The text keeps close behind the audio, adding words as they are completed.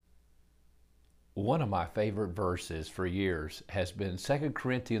One of my favorite verses for years has been 2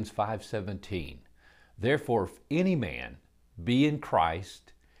 Corinthians 5:17. Therefore, if any man be in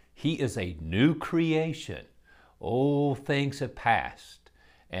Christ, he is a new creation. Old things have passed,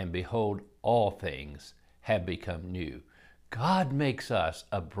 and behold, all things have become new. God makes us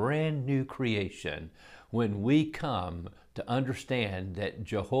a brand new creation when we come to understand that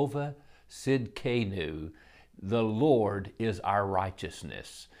Jehovah Sidkenu, the Lord, is our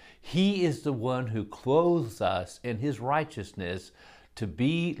righteousness. He is the one who clothes us in his righteousness to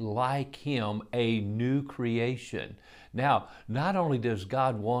be like him, a new creation. Now, not only does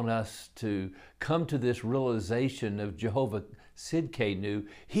God want us to come to this realization of Jehovah Sidkenu,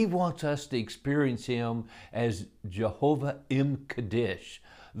 he wants us to experience him as Jehovah Imkadesh,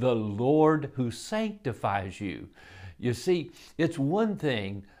 the Lord who sanctifies you. You see, it's one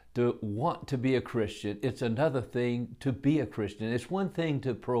thing to want to be a Christian. It's another thing to be a Christian. It's one thing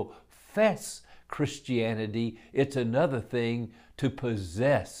to profess Christianity. It's another thing to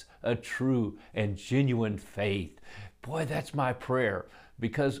possess a true and genuine faith. Boy, that's my prayer,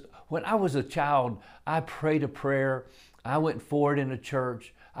 because when I was a child, I prayed a prayer. I went forward in a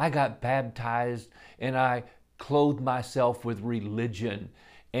church. I got baptized, and I clothed myself with religion.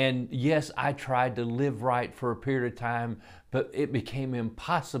 And yes, I tried to live right for a period of time, but it became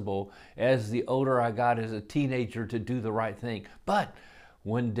impossible as the older I got as a teenager to do the right thing. But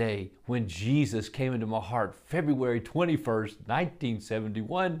one day, when Jesus came into my heart, February 21st,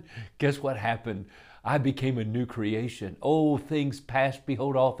 1971, guess what happened? I became a new creation. Old things passed,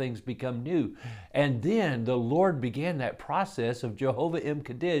 behold, all things become new. And then the Lord began that process of Jehovah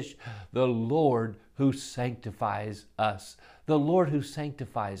Imkadesh, the Lord who sanctifies us. The Lord who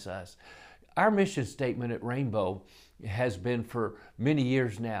sanctifies us. Our mission statement at Rainbow has been for many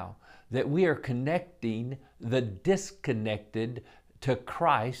years now that we are connecting the disconnected to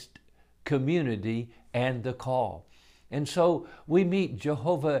Christ, community, and the call. And so we meet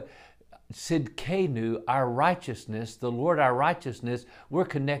Jehovah Sidkenu, our righteousness, the Lord our righteousness. We're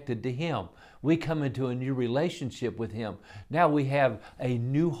connected to him. We come into a new relationship with him. Now we have a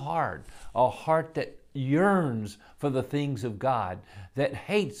new heart, a heart that yearns for the things of God, that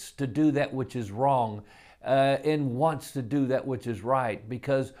hates to do that which is wrong, and wants to do that which is right,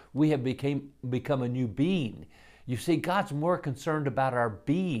 because we have become a new being. You see, God's more concerned about our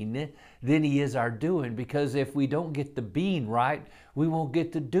being than he is our doing, because if we don't get the being right, we won't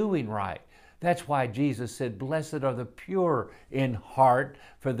get the doing right. That's why Jesus said, "Blessed are the pure in heart,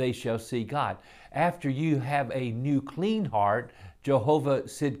 for they shall see God." After you have a new clean heart, Jehovah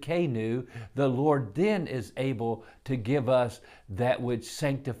Sidkenu, the Lord then is able to give us that which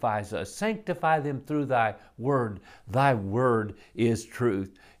sanctifies us. Sanctify them through thy word. Thy word is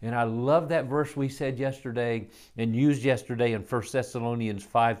truth. And I love that verse we said yesterday and used yesterday in 1 Thessalonians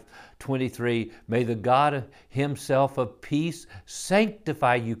 5:23. May the God himself of peace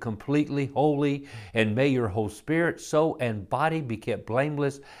sanctify you completely, wholly, and may your whole spirit, soul, and body be kept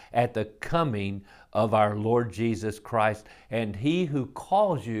blameless at the coming of our Lord Jesus Christ. And he who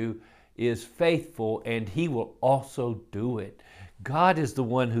calls you is faithful, and he will also do it. God is the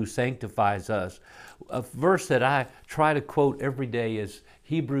one who sanctifies us. A verse that I try to quote every day is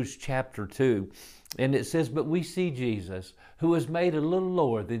Hebrews chapter 2. And it says, "But we see Jesus, who was made a little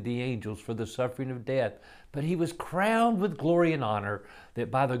lower than the angels for the suffering of death, but he was crowned with glory and honor,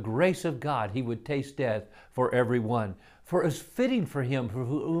 that by the grace of God he would taste death for every one. For it is fitting for him for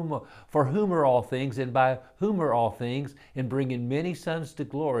whom are all things, and by whom are all things, in bringing many sons to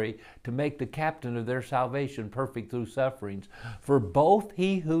glory, to make the captain of their salvation perfect through sufferings. For both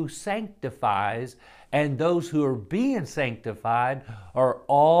he who sanctifies and those who are being sanctified are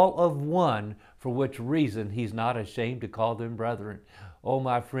all of one, for which reason he's not ashamed to call them brethren." Oh,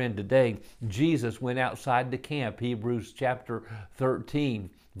 my friend, today Jesus went outside the camp, Hebrews chapter 13,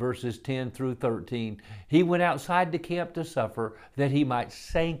 verses 10 through 13. He went outside the camp to suffer that he might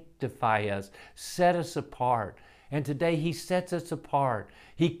sanctify us, set us apart. And today he sets us apart.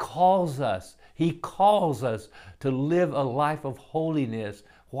 He calls us to live a life of holiness.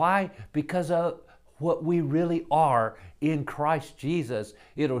 Why? Because of what we really are in Christ Jesus.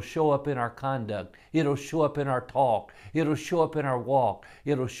 It'll show up in our conduct. It'll show up in our talk. It'll show up in our walk.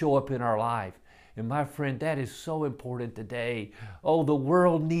 It'll show up in our life. And my friend, that is so important today. Oh, the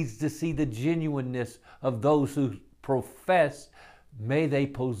world needs to see the genuineness of those who profess. May they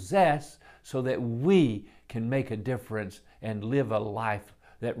possess, so that we can make a difference and live a life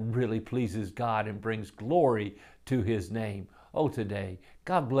that really pleases God and brings glory to his name. Oh, today,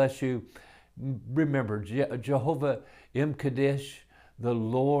 God bless you. Remember, Jehovah Imkadesh, the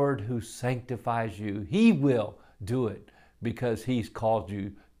Lord who sanctifies you. He will do it because he's called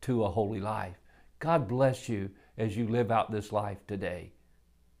you to a holy life. God bless you as you live out this life today.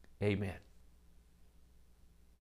 Amen.